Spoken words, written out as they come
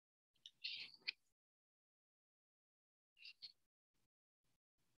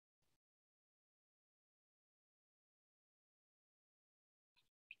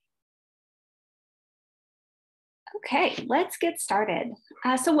Okay, let's get started.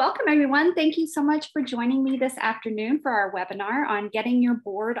 So welcome everyone. Thank you so much for joining me this afternoon for our webinar on getting your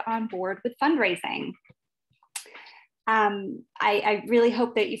board on board with fundraising. I really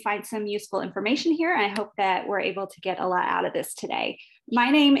hope that you find some useful information here. And I hope that we're able to get a lot out of this today. My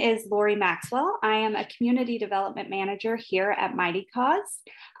name is Lori Maxwell. I am a community development manager here at Mighty Cause.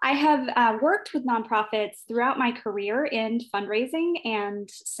 I have worked with nonprofits throughout my career in fundraising. And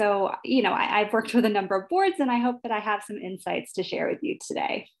so, I've worked with a number of boards, and I hope that I have some insights to share with you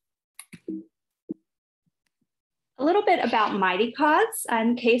today. A little bit about Mighty Cause,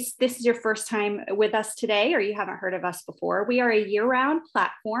 in case this is your first time with us today or you haven't heard of us before. We are a year-round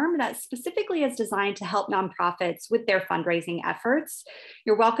platform that specifically is designed to help nonprofits with their fundraising efforts.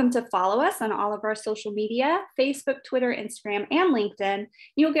 You're welcome to follow us on all of our social media, Facebook, Twitter, Instagram, and LinkedIn.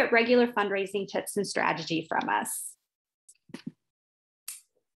 You'll get regular fundraising tips and strategy from us.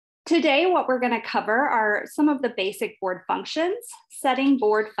 Today, what we're going to cover are some of the basic board functions: setting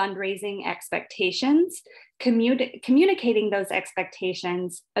board fundraising expectations, communicating those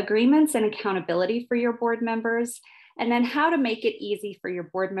expectations, agreements and accountability for your board members, and then how to make it easy for your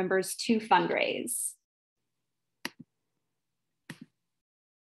board members to fundraise.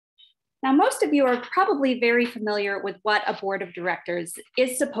 Now, most of you are probably very familiar with what a board of directors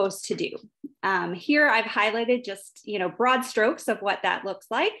is supposed to do. Here I've highlighted just broad strokes of what that looks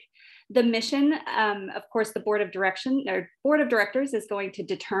like. The mission, of course, the board of directors is going to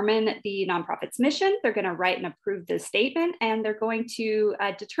determine the nonprofit's mission. They're going to write and approve the statement, and they're going to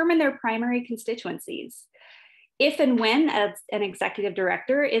determine their primary constituencies. If and when an executive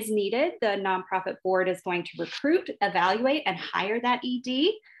director is needed, the nonprofit board is going to recruit, evaluate, and hire that ED.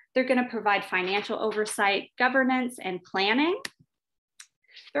 They're going to provide financial oversight, governance, and planning.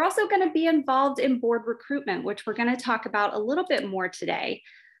 They're also going to be involved in board recruitment, which we're going to talk about a little bit more today.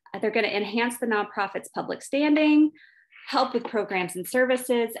 They're going to enhance the nonprofit's public standing, help with programs and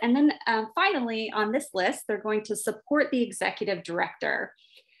services, and then finally on this list, they're going to support the executive director.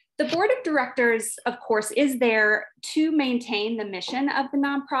 The board of directors, of course, is there to maintain the mission of the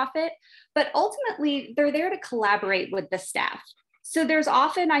nonprofit, but ultimately they're there to collaborate with the staff. So there's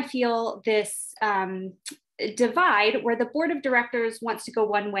often, I feel, this divide where the board of directors wants to go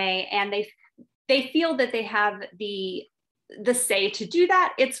one way and they feel that they have the say to do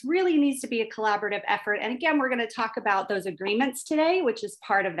that. It really needs to be a collaborative effort. And again, we're going to talk about those agreements today, which is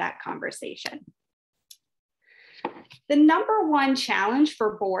part of that conversation. The number one challenge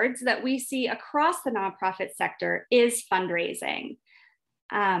for boards that we see across the nonprofit sector is fundraising.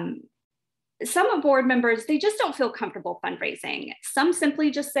 Some board members, they just don't feel comfortable fundraising. Some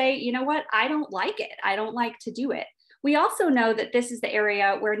simply just say, you know what, I don't like it. I don't like to do it. We also know that this is the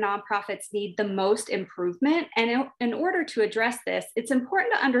area where nonprofits need the most improvement. And in order to address this, it's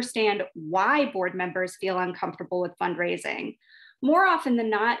important to understand why board members feel uncomfortable with fundraising. More often than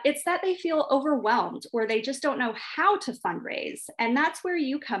not, it's that they feel overwhelmed or they just don't know how to fundraise. And that's where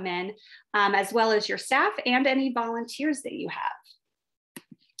you come in, as well as your staff and any volunteers that you have.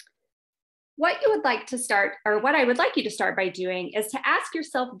 What you would like to start, or what I would like you to start by doing, is to ask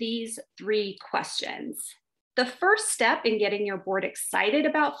yourself these 3 questions. The first step in getting your board excited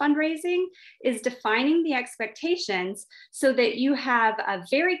about fundraising is defining the expectations so that you have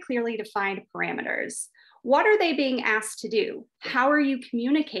very clearly defined parameters. What are they being asked to do? How are you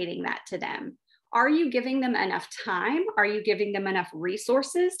communicating that to them? Are you giving them enough time? Are you giving them enough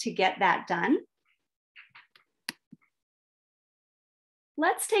resources to get that done?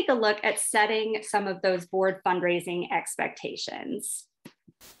 Let's take a look at setting some of those board fundraising expectations.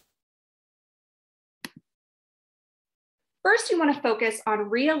 First, you want to focus on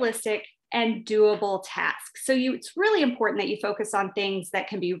realistic and doable tasks. So it's really important that you focus on things that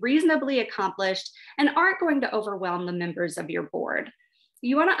can be reasonably accomplished and aren't going to overwhelm the members of your board.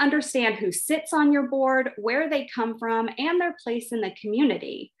 You want to understand who sits on your board, where they come from, and their place in the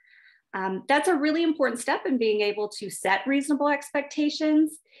community. That's a really important step in being able to set reasonable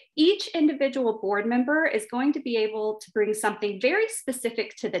expectations. Each individual board member is going to be able to bring something very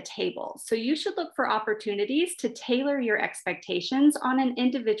specific to the table. So you should look for opportunities to tailor your expectations on an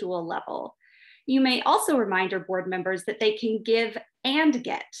individual level. You may also remind your board members that they can give and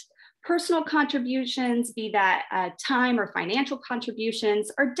get. Personal contributions, be that time or financial contributions,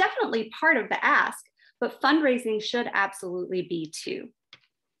 are definitely part of the ask, but fundraising should absolutely be too.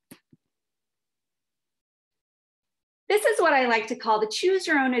 This is what I like to call the choose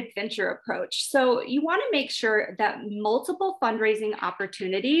your own adventure approach. So you want to make sure that multiple fundraising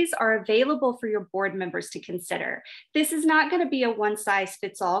opportunities are available for your board members to consider. This is not going to be a one size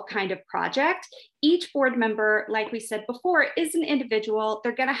fits all kind of project. Each board member, like we said before, is an individual.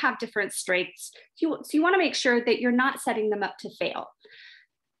 They're going to have different strengths. So you want to make sure that you're not setting them up to fail.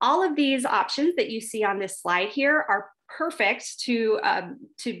 All of these options that you see on this slide here are perfect to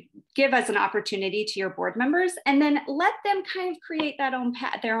give as an opportunity to your board members, and then let them kind of create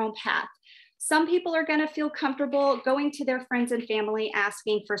their own path. Some people are going to feel comfortable going to their friends and family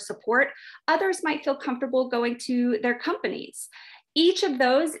asking for support. Others might feel comfortable going to their companies. Each of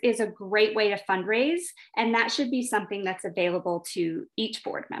those is a great way to fundraise, and that should be something that's available to each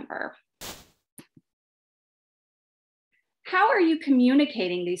board member. How are you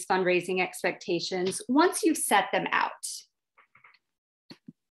communicating these fundraising expectations once you've set them out?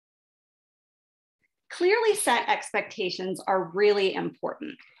 Clearly set expectations are really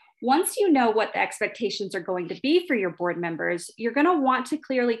important. Once you know what the expectations are going to be for your board members, you're going to want to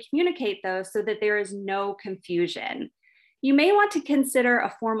clearly communicate those so that there is no confusion. You may want to consider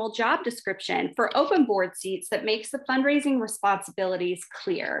a formal job description for open board seats that makes the fundraising responsibilities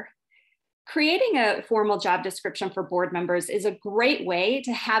clear. Creating a formal job description for board members is a great way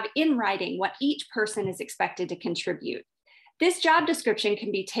to have in writing what each person is expected to contribute. This job description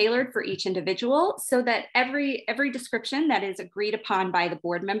can be tailored for each individual so that every description that is agreed upon by the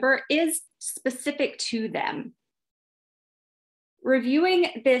board member is specific to them.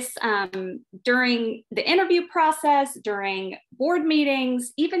 Reviewing this during the interview process, during board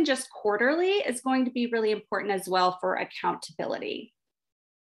meetings, even just quarterly, is going to be really important as well for accountability.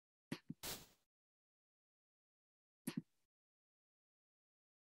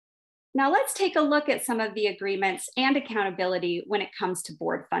 Now let's take a look at some of the agreements and accountability when it comes to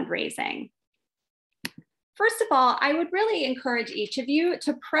board fundraising. First of all, I would really encourage each of you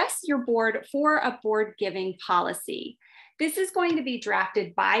to press your board for a board giving policy. This is going to be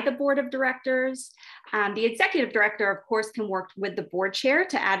drafted by the board of directors. The executive director, of course, can work with the board chair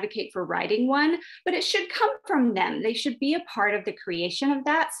to advocate for writing one, but it should come from them. They should be a part of the creation of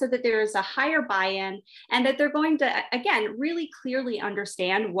that so that there is a higher buy-in and that they're going to, again, really clearly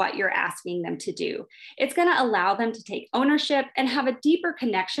understand what you're asking them to do. It's going to allow them to take ownership and have a deeper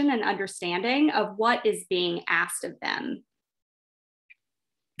connection and understanding of what is being asked of them.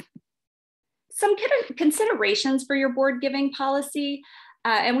 Some considerations for your board giving policy,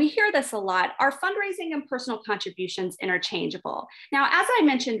 and we hear this a lot, are fundraising and personal contributions interchangeable? Now, as I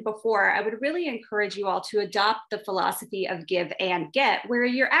mentioned before, I would really encourage you all to adopt the philosophy of give and get, where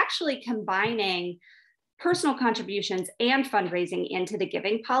you're actually combining personal contributions and fundraising into the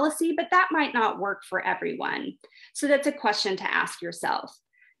giving policy, but that might not work for everyone. So that's a question to ask yourself.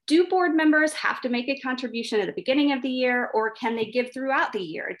 Do board members have to make a contribution at the beginning of the year, or can they give throughout the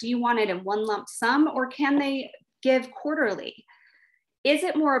year? Do you want it in one lump sum, or can they give quarterly? Is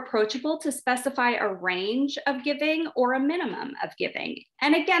it more approachable to specify a range of giving or a minimum of giving?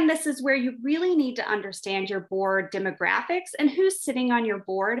 And again, this is where you really need to understand your board demographics and who's sitting on your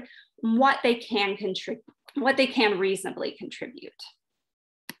board, what they can contribute, what they can reasonably contribute.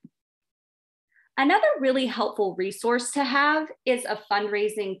 Another really helpful resource to have is a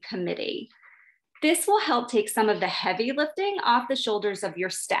fundraising committee. This will help take some of the heavy lifting off the shoulders of your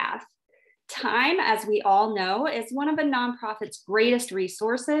staff. Time, as we all know, is one of a nonprofit's greatest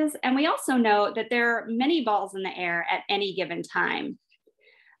resources, and we also know that there are many balls in the air at any given time.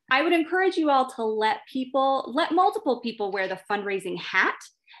 I would encourage you all to let multiple people wear the fundraising hat.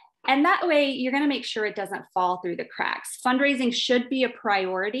 And that way, you're going to make sure it doesn't fall through the cracks. Fundraising should be a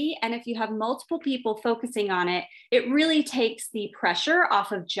priority. And if you have multiple people focusing on it, it really takes the pressure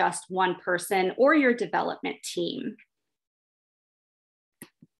off of just one person or your development team.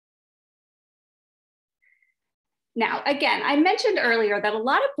 Now, again, I mentioned earlier that a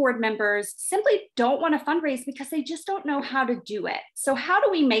lot of board members simply don't want to fundraise because they just don't know how to do it. So how do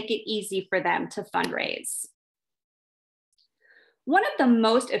we make it easy for them to fundraise? One of the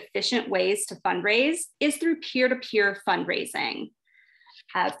most efficient ways to fundraise is through peer-to-peer fundraising.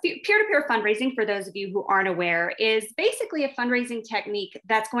 Peer-to-peer fundraising, for those of you who aren't aware, is basically a fundraising technique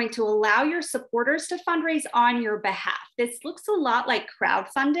that's going to allow your supporters to fundraise on your behalf. This looks a lot like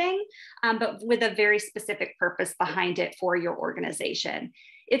crowdfunding, but with a very specific purpose behind it for your organization.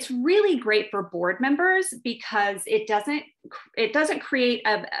 It's really great for board members because it doesn't it doesn't create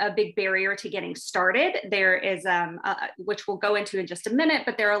a big barrier to getting started. There is, which we'll go into in just a minute,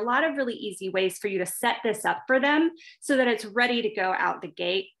 but there are a lot of really easy ways for you to set this up for them so that it's ready to go out the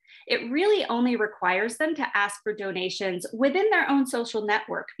gate. It really only requires them to ask for donations within their own social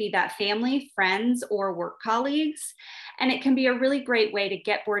network, be that family, friends, or work colleagues. And it can be a really great way to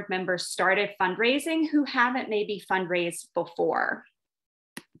get board members started fundraising who haven't maybe fundraised before.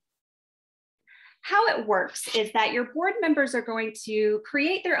 How it works is that your board members are going to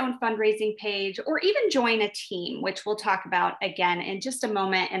create their own fundraising page or even join a team, which we'll talk about again in just a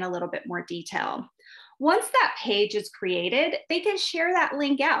moment in a little bit more detail. Once that page is created, they can share that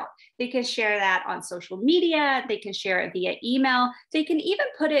link out. They can share that on social media. They can share it via email. They can even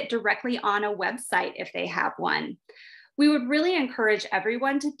put it directly on a website if they have one. We would really encourage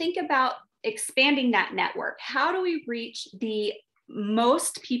everyone to think about expanding that network. How do we reach the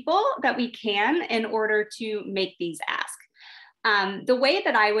most people that we can in order to make these asks? The way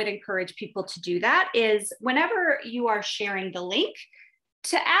that I would encourage people to do that is whenever you are sharing the link,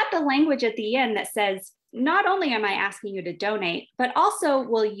 to add the language at the end that says, not only am I asking you to donate, but also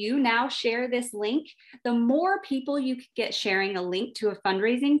will you now share this link? The more people you get sharing a link to a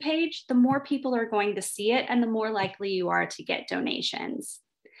fundraising page, the more people are going to see it and the more likely you are to get donations.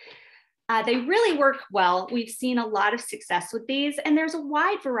 They really work well. We've seen a lot of success with these, and there's a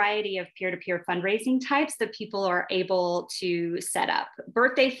wide variety of peer-to-peer fundraising types that people are able to set up.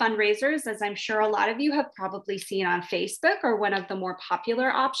 Birthday fundraisers, as I'm sure a lot of you have probably seen on Facebook, are one of the more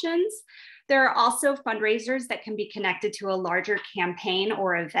popular options. There are also fundraisers that can be connected to a larger campaign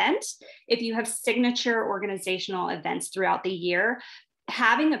or event. If you have signature organizational events throughout the year,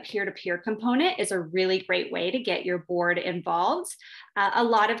 having a peer-to-peer component is a really great way to get your board involved. A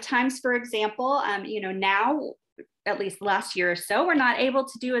lot of times, for example, now, at least last year or so, we're not able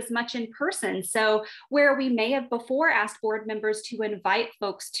to do as much in person. So where we may have before asked board members to invite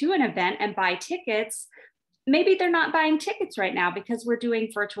folks to an event and buy tickets, maybe they're not buying tickets right now because we're doing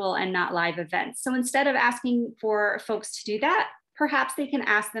virtual and not live events. So instead of asking for folks to do that, perhaps they can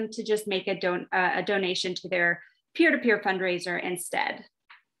ask them to just make a donation to their peer-to-peer fundraiser instead.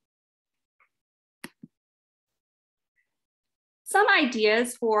 Some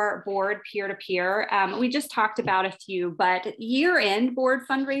ideas for board peer-to-peer. We just talked about a few, but year-end board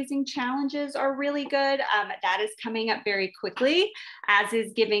fundraising challenges are really good. That is coming up very quickly, as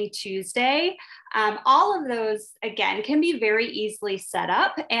is Giving Tuesday. All of those, again, can be very easily set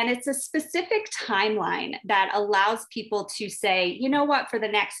up, and it's a specific timeline that allows people to say, you know what, for the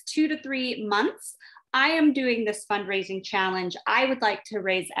next 2 to 3 months, I am doing this fundraising challenge. I would like to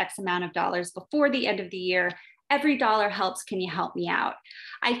raise X amount of dollars before the end of the year. Every dollar helps. Can you help me out?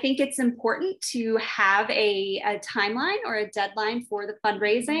 I think it's important to have a timeline or a deadline for the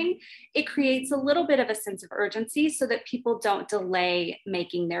fundraising. It creates a little bit of a sense of urgency so that people don't delay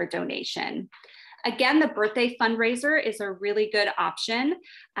making their donation. Again, the birthday fundraiser is a really good option.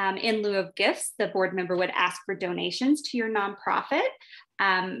 In lieu of gifts, the board member would ask for donations to your nonprofit.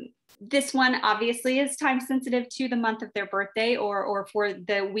 This one obviously is time sensitive to the month of their birthday or for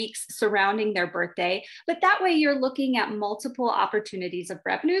the weeks surrounding their birthday, but that way you're looking at multiple opportunities of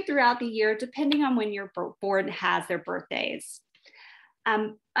revenue throughout the year, depending on when your board has their birthdays.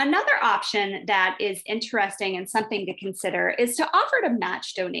 Another option that is interesting and something to consider is to offer to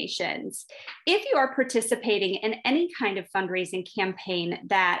match donations. If you are participating in any kind of fundraising campaign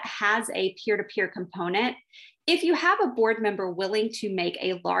that has a peer-to-peer component, if you have a board member willing to make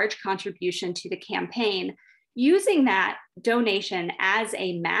a large contribution to the campaign, using that donation as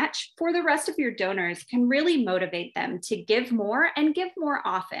a match for the rest of your donors can really motivate them to give more and give more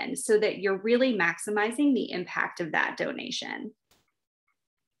often so that you're really maximizing the impact of that donation.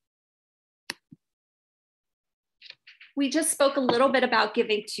 We just spoke a little bit about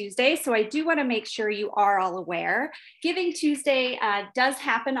Giving Tuesday, so I do want to make sure you are all aware. Giving Tuesday does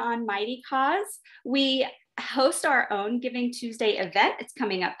happen on Mighty Cause. We host our own Giving Tuesday event. It's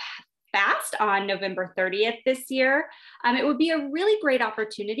coming up fast on November 30th this year. It would be a really great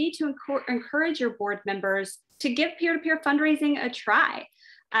opportunity to encourage your board members to give peer-to-peer fundraising a try.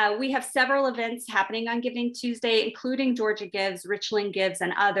 We have several events happening on Giving Tuesday, including Georgia Gives, Richland Gives,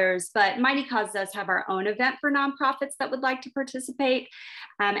 and others, but Mighty Cause does have our own event for nonprofits that would like to participate.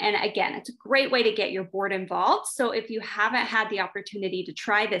 And again, it's a great way to get your board involved. So if you haven't had the opportunity to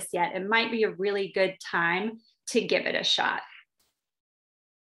try this yet, it might be a really good time to give it a shot.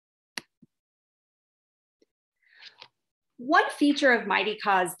 One feature of Mighty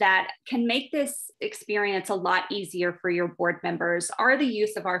Cause that can make this experience a lot easier for your board members are the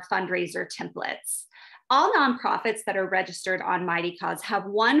use of our fundraiser templates. All nonprofits that are registered on Mighty Cause have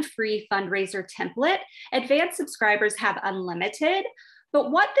one free fundraiser template. Advanced subscribers have unlimited.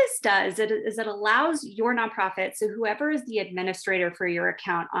 But what this does is it allows your nonprofit, so whoever is the administrator for your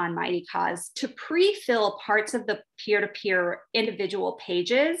account on Mighty Cause, to pre-fill parts of the peer-to-peer individual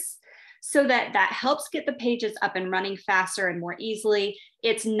pages so that helps get the pages up and running faster and more easily.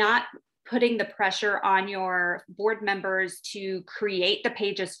 It's not putting the pressure on your board members to create the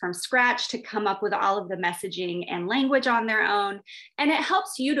pages from scratch, to come up with all of the messaging and language on their own. And it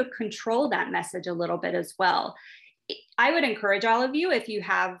helps you to control that message a little bit as well. I would encourage all of you, if you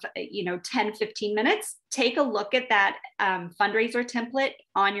have 10, 15 minutes, take a look at that fundraiser template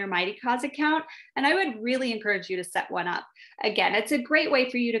on your Mighty Cause account. And I would really encourage you to set one up. Again, it's a great way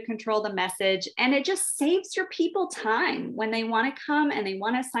for you to control the message, and it just saves your people time when they want to come and they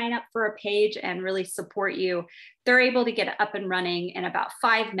want to sign up for a page and really support you. They're able to get up and running in about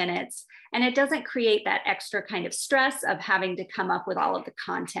 5 minutes, and it doesn't create that extra kind of stress of having to come up with all of the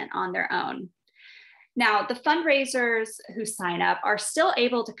content on their own. Now, the fundraisers who sign up are still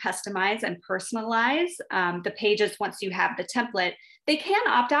able to customize and personalize the pages once you have the template. They can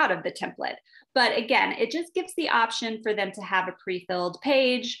opt out of the template, but again, it just gives the option for them to have a pre-filled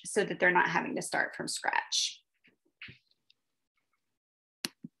page so that they're not having to start from scratch.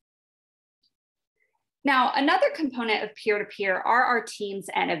 Now, another component of peer-to-peer are our teams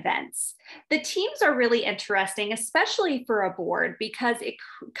and events. The teams are really interesting, especially for a board, because it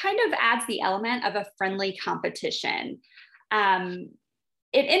kind of adds the element of a friendly competition.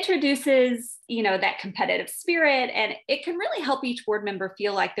 It introduces, that competitive spirit, and it can really help each board member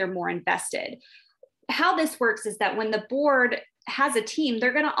feel like they're more invested. How this works is that when the board has a team,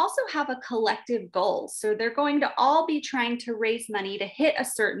 they're going to also have a collective goal. So they're going to all be trying to raise money to hit a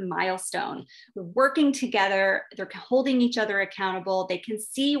certain milestone. We're working together, they're holding each other accountable. They can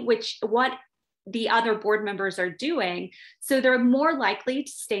see what the other board members are doing. So they're more likely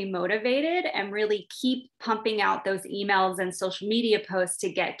to stay motivated and really keep pumping out those emails and social media posts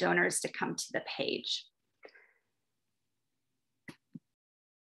to get donors to come to the page.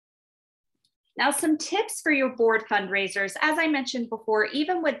 Now, some tips for your board fundraisers. As I mentioned before,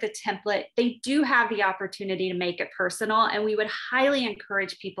 even with the template, they do have the opportunity to make it personal, and we would highly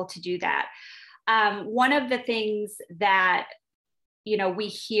encourage people to do that. One of the things that we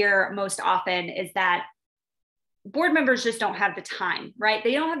hear most often is that board members just don't have the time, right?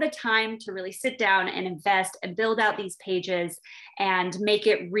 They don't have the time to really sit down and invest and build out these pages and make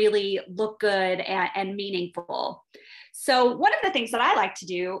it really look good and meaningful. So one of the things that I like to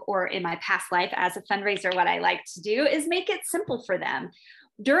do, or in my past life as a fundraiser, what I like to do is make it simple for them.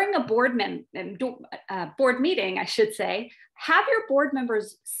 During a board meeting, I should say, have your board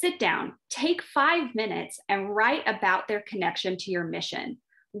members sit down, take 5 minutes and write about their connection to your mission.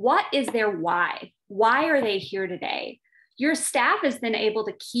 What is their why? Why are they here today? Your staff is then able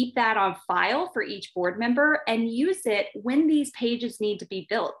to keep that on file for each board member and use it when these pages need to be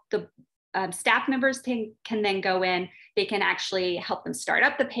built. The staff members can then go in, they can actually help them start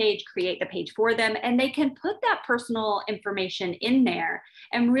up the page, create the page for them, and they can put that personal information in there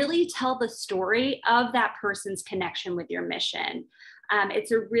and really tell the story of that person's connection with your mission.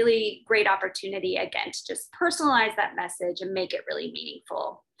 It's a really great opportunity, again, to just personalize that message and make it really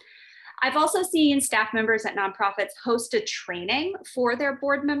meaningful. I've also seen staff members at nonprofits host a training for their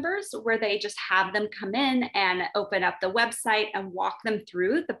board members where they just have them come in and open up the website and walk them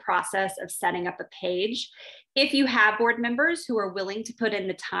through the process of setting up a page. If you have board members who are willing to put in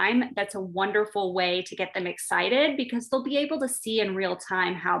the time, that's a wonderful way to get them excited, because they'll be able to see in real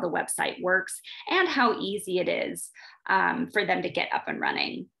time how the website works and how easy it is for them to get up and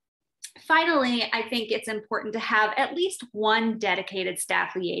running. Finally, I think it's important to have at least one dedicated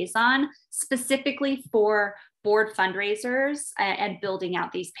staff liaison specifically for board fundraisers and building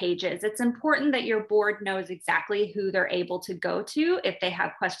out these pages. It's important that your board knows exactly who they're able to go to if they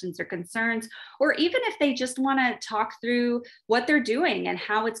have questions or concerns, or even if they just want to talk through what they're doing and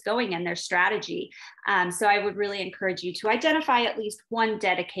how it's going and their strategy. So I would really encourage you to identify at least one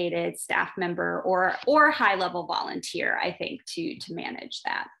dedicated staff member or high-level volunteer, I think, to manage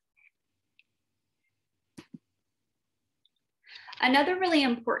that. Another really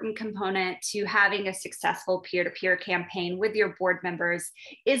important component to having a successful peer-to-peer campaign with your board members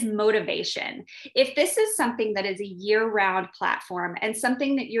is motivation. If this is something that is a year-round platform and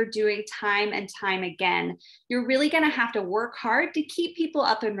something that you're doing time and time again, you're really going to have to work hard to keep people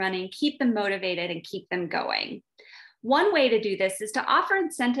up and running, keep them motivated, and keep them going. One way to do this is to offer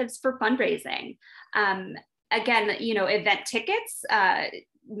incentives for fundraising. Again, event tickets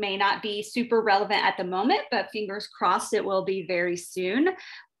may not be super relevant at the moment, but fingers crossed it will be very soon.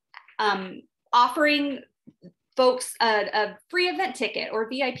 offering folks a free event ticket or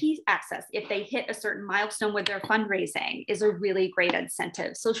VIP access if they hit a certain milestone with their fundraising is a really great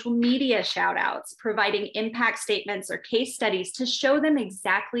incentive. Social media shout outs, providing impact statements or case studies to show them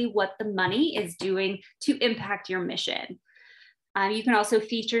exactly what the money is doing to impact your mission. You can also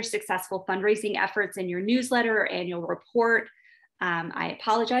feature successful fundraising efforts in your newsletter or annual report. I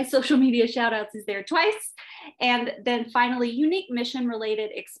apologize, social media shout outs is there twice. And then finally, unique mission related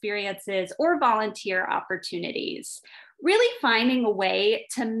experiences or volunteer opportunities. Really finding a way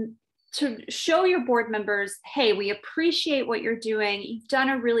to show your board members, hey, we appreciate what you're doing. You've done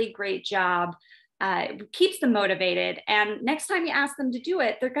a really great job. It keeps them motivated. And next time you ask them to do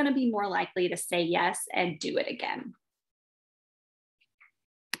it, they're going to be more likely to say yes and do it again.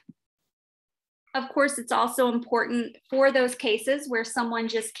 Of course, it's also important for those cases where someone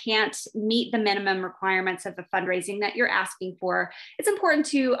just can't meet the minimum requirements of the fundraising that you're asking for. It's important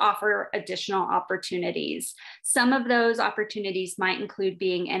to offer additional opportunities. Some of those opportunities might include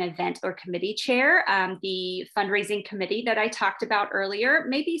being an event or committee chair. The fundraising committee that I talked about earlier,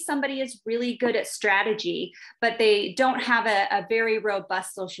 maybe somebody is really good at strategy, but they don't have a very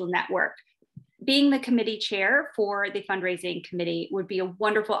robust social network. Being the committee chair for the fundraising committee would be a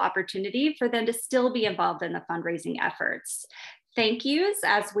wonderful opportunity for them to still be involved in the fundraising efforts. Thank yous,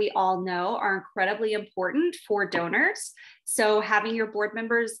 as we all know, are incredibly important for donors. So having your board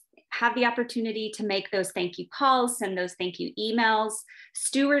members have the opportunity to make those thank you calls, send those thank you emails,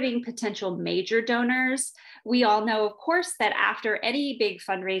 stewarding potential major donors. We all know, of course, that after any big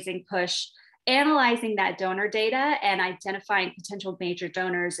fundraising push, analyzing that donor data and identifying potential major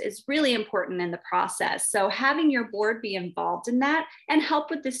donors is really important in the process. So having your board be involved in that and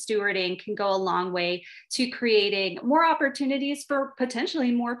help with the stewarding can go a long way to creating more opportunities for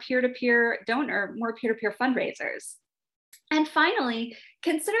potentially more peer-to-peer donor, more peer-to-peer fundraisers. And finally,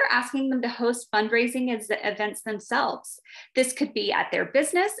 consider asking them to host fundraising events themselves. This could be at their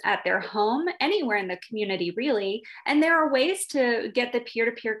business, at their home, anywhere in the community, really. And there are ways to get the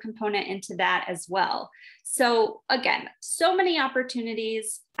peer-to-peer component into that as well. So again, so many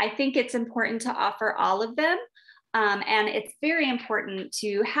opportunities. I think it's important to offer all of them. And it's very important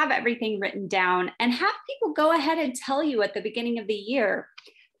to have everything written down and have people go ahead and tell you at the beginning of the year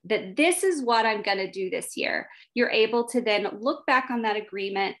that this is what I'm going to do this year. You're able to then look back on that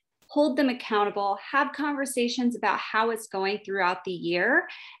agreement, hold them accountable, have conversations about how it's going throughout the year.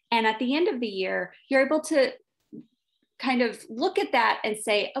 And at the end of the year, you're able to kind of look at that and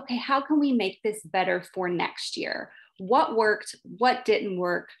say, okay, how can we make this better for next year? What worked? What didn't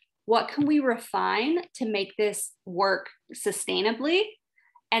work? What can we refine to make this work sustainably?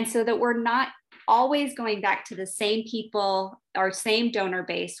 And so that we're not always going back to the same people, our same donor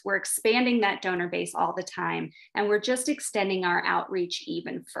base. We're expanding that donor base all the time, and we're just extending our outreach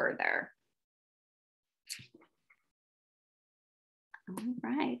even further. All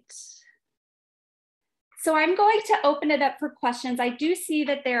right. So I'm going to open it up for questions. I do see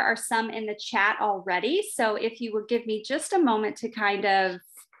that there are some in the chat already. So if you will give me just a moment to kind of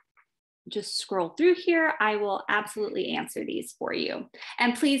just scroll through here, I will absolutely answer these for you.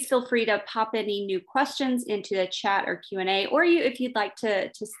 And please feel free to pop any new questions into the chat or Q&A, or if you'd like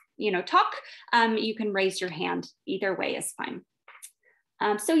to talk, you can raise your hand. Either way is fine.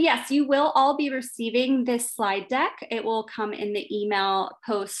 So yes, you will all be receiving this slide deck. It will come in the email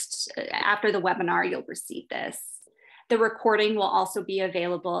post after the webinar, you'll receive this. The recording will also be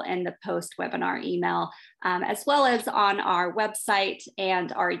available in the post-webinar email, as well as on our website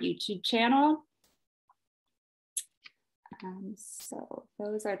and our YouTube channel. So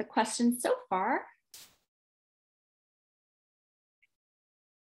those are the questions so far.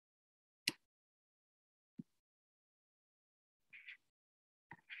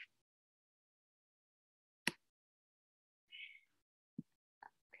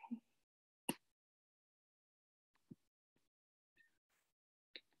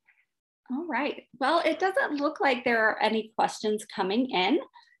 All right, well, it doesn't look like there are any questions coming in.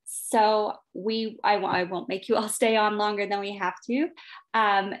 So I won't make you all stay on longer than we have to.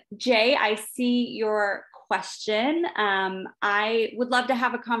 Jay, I see your question. I would love to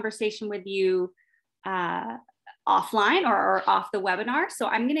have a conversation with you offline or off the webinar. So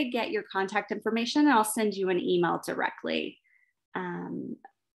I'm gonna get your contact information and I'll send you an email directly.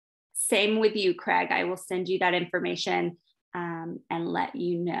 Same with you, Craig. I will send you that information and let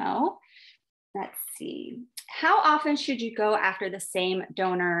you know. Let's see. How often should you go after the same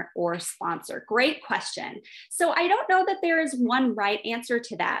donor or sponsor? Great question. So I don't know that there is one right answer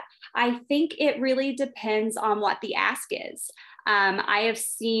to that. I think it really depends on what the ask is.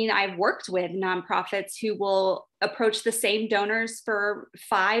 I've worked with nonprofits who will approach the same donors for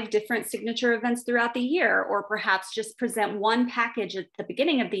 5 different signature events throughout the year, or perhaps just present one package at the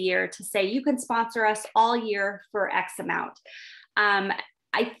beginning of the year to say, you can sponsor us all year for X amount.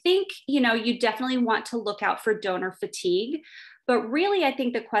 I think, you definitely want to look out for donor fatigue, but really, I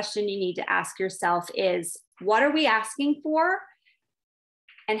think the question you need to ask yourself is, what are we asking for?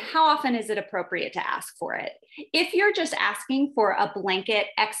 And how often is it appropriate to ask for it? If you're just asking for a blanket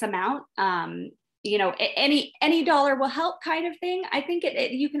X amount, any dollar will help kind of thing, I think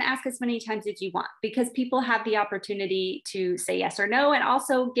you can ask as many times as you want, because people have the opportunity to say yes or no, and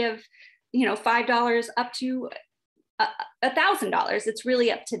also give, $5 up to $1,000. It's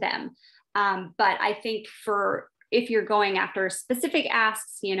really up to them. But I think if you're going after specific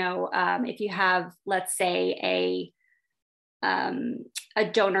asks, if you have, let's say, a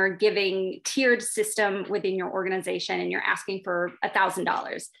donor giving tiered system within your organization and you're asking for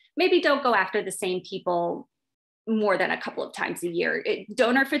 $1,000, maybe don't go after the same people more than a couple of times a year.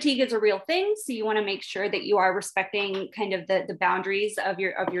 Donor fatigue is a real thing, so you want to make sure that you are respecting kind of the boundaries of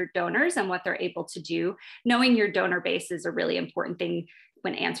your donors and what they're able to do. Knowing your donor base is a really important thing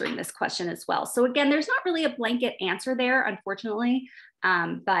when answering this question as well. So again, there's not really a blanket answer there, unfortunately,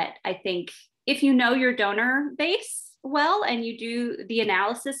 but I think if you know your donor base well and you do the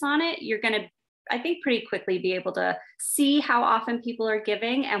analysis on it, you're going to, I think, pretty quickly be able to see how often people are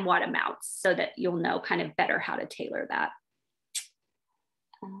giving and what amounts, so that you'll know kind of better how to tailor that.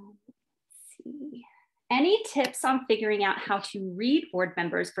 Let's see. Any tips on figuring out how to read board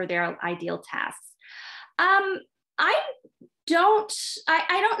members for their ideal tasks? I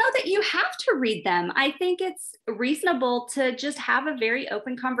don't know that you have to read them. I think it's reasonable to just have a very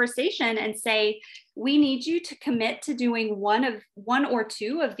open conversation and say, we need you to commit to doing one or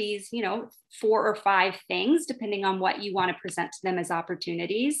two of these, 4 or 5 things, depending on what you want to present to them as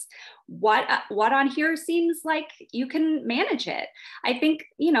opportunities. What on here seems like you can manage it. I think,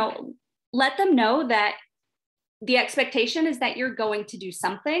 let them know that the expectation is that you're going to do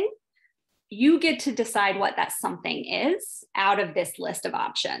something. You get to decide what that something is out of this list of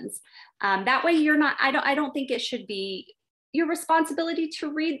options. That way you're not, I don't think it should be your responsibility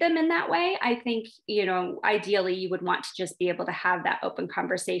to read them in that way. I think, ideally you would want to just be able to have that open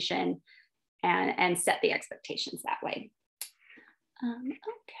conversation and set the expectations that way.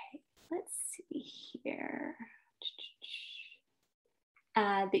 Okay, let's see here.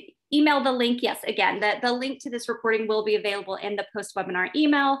 The link, yes, again, the link to this recording will be available in the post-webinar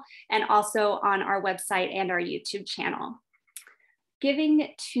email and also on our website and our YouTube channel. Giving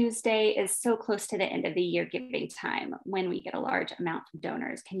Tuesday is so close to the end of the year giving time when we get a large amount of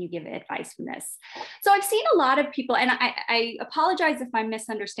donors. Can you give advice from this? So I've seen a lot of people, and I apologize if I'm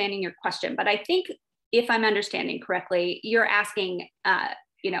misunderstanding your question, but I think if I'm understanding correctly, you're asking,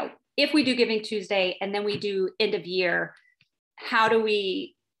 if we do Giving Tuesday and then we do end of year, how do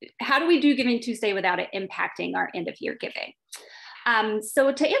we do Giving Tuesday without it impacting our end of year giving?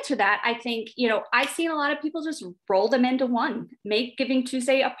 So to answer that, I think, I've seen a lot of people just roll them into one, make Giving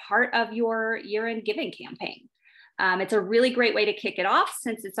Tuesday a part of your year-end giving campaign. It's a really great way to kick it off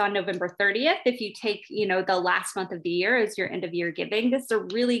since it's on November 30th. If you take, the last month of the year as your end of year giving, this is a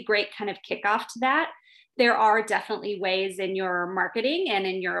really great kind of kickoff to that. There are definitely ways in your marketing and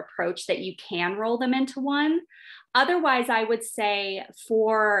in your approach that you can roll them into one. Otherwise, I would say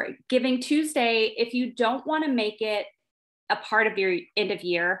for Giving Tuesday, if you don't want to make it a part of your end of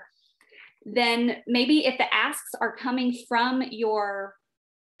year, then maybe if the asks are coming from your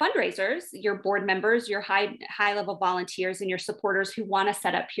fundraisers, your board members, your high level volunteers, and your supporters who want to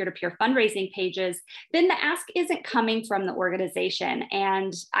set up peer-to-peer fundraising pages, then the ask isn't coming from the organization.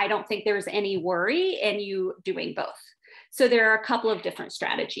 And I don't think there's any worry in you doing both. So there are a couple of different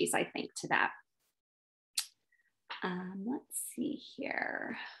strategies, I think, to that. Let's see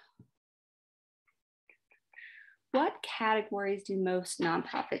here. What categories do most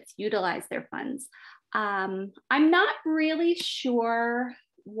nonprofits utilize their funds? I'm not really sure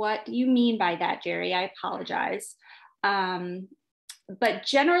what you mean by that, Jerry. I apologize. But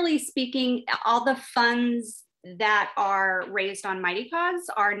generally speaking, all the funds that are raised on Mighty Cause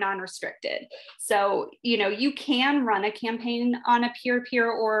are non-restricted. So, you can run a campaign on a peer-to-peer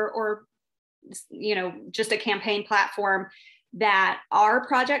or just a campaign platform that are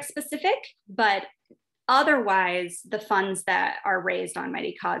project specific, but otherwise the funds that are raised on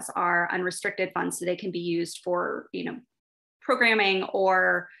Mighty Cause are unrestricted funds, so they can be used for, programming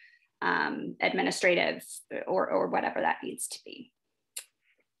or administrative or whatever that needs to be.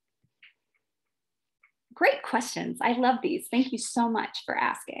 Great questions. I love these. Thank you so much for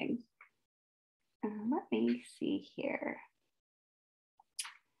asking. Let me see here.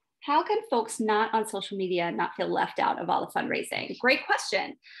 How can folks not on social media not feel left out of all the fundraising? Great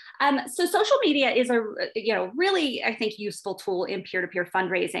question. So social media is a really, I think, useful tool in peer-to-peer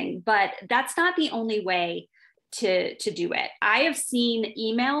fundraising, but that's not the only way to do it. I have seen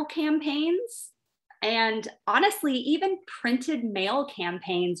email campaigns and honestly, even printed mail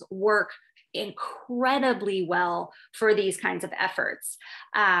campaigns work incredibly well for these kinds of efforts.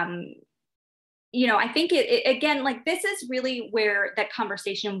 I think again, like this is really where that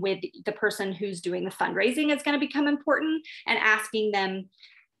conversation with the person who's doing the fundraising is going to become important, and asking them,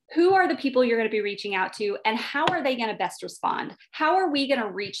 who are the people you're going to be reaching out to and how are they going to best respond? How are we going to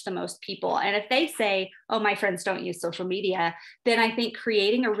reach the most people? And if they say, oh, my friends don't use social media, then I think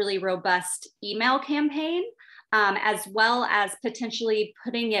creating a really robust email campaign, as well as potentially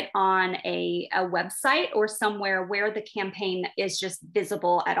putting it on a website or somewhere where the campaign is just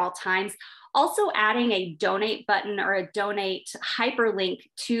visible at all times. Also adding a donate button or a donate hyperlink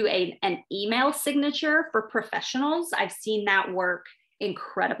to an email signature for professionals. I've seen that work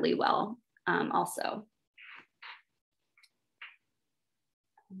incredibly well also.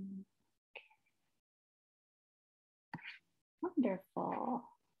 Wonderful.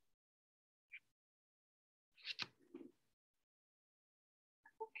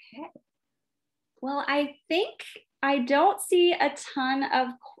 Okay. Well, I think I don't see a ton of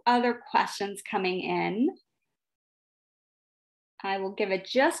other questions coming in. I will give it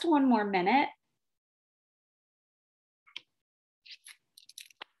just one more minute.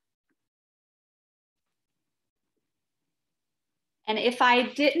 And if I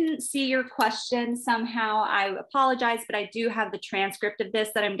didn't see your question somehow, I apologize, but I do have the transcript of this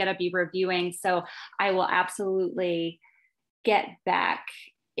that I'm going to be reviewing. So I will absolutely get back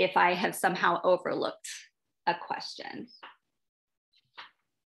if I have somehow overlooked a question.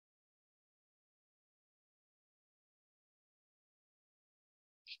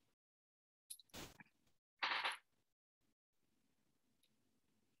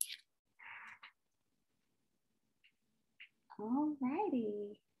 All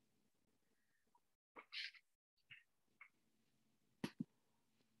righty.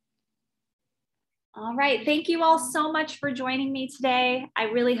 All right, thank you all so much for joining me today. I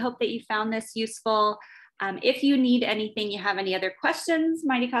really hope that you found this useful. If you need anything, you have any other questions,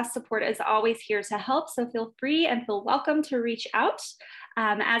 Mighty Cost Support is always here to help, so feel free and feel welcome to reach out.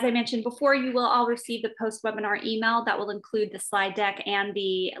 As I mentioned before, you will all receive the post-webinar email that will include the slide deck and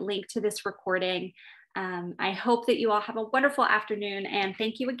the link to this recording. I hope that you all have a wonderful afternoon, and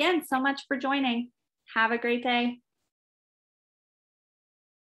thank you again so much for joining. Have a great day.